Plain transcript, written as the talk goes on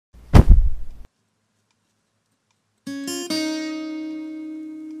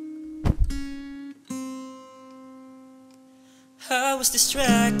I was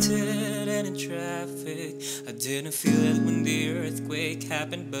distracted and in traffic. I didn't feel it when the earthquake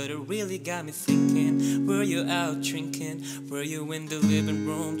happened, but it really got me thinking. Were you out drinking? Were you in the living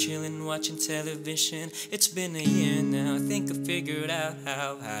room chilling, watching television? It's been a year now. I think I figured out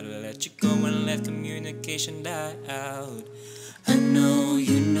how to let you go and let communication die out. I know,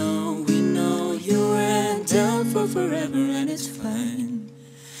 you know, we know you weren't down for forever and it's fine.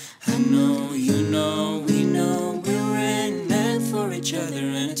 I know, you know, we know we weren't meant for each other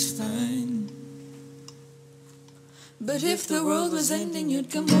and it's fine. But if the world was ending,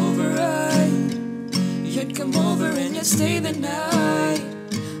 you'd come over, right? You'd come over and you'd stay the night.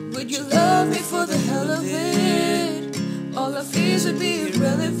 Would you love me for the hell of it? All our fears would be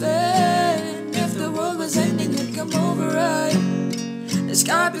irrelevant. If the world was ending, you'd come over, right? The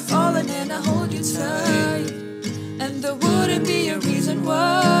sky be falling and I hold you tight. And there wouldn't be a reason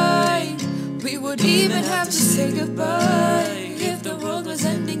why we would even have to say goodbye. If the world was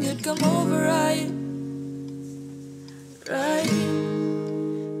ending, you'd come over, right? Right.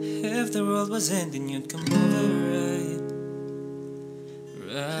 If the world was ending, you'd come over, right?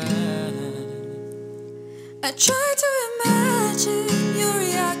 Right. I tried to imagine your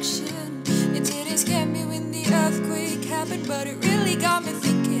reaction. It didn't scare me when the earthquake happened, but it really got me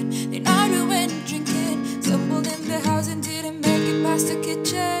thinking. The night we went drinking, stumbled in the house and didn't make it past the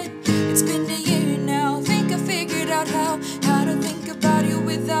kitchen. It's been a year now, think I figured out how to think about you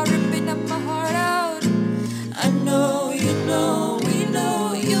without ripping up my heart out. I know, you know, we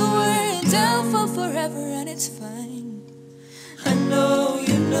know you weren't down for forever and it's fine. I know,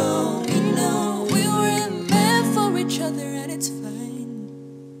 you know, we know we weren't meant for each other and it's fine.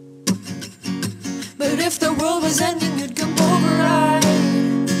 But if the world was ending, you'd come over, right?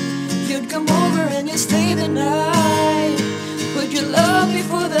 You'd come over and you'd stay the night. Would you love me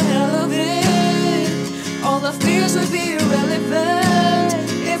for the hell of it? All the fears would be irrelevant.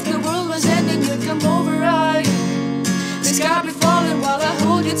 If the world was ending, you'd come over, right? The sky be falling while I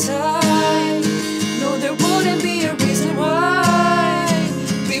hold you tight.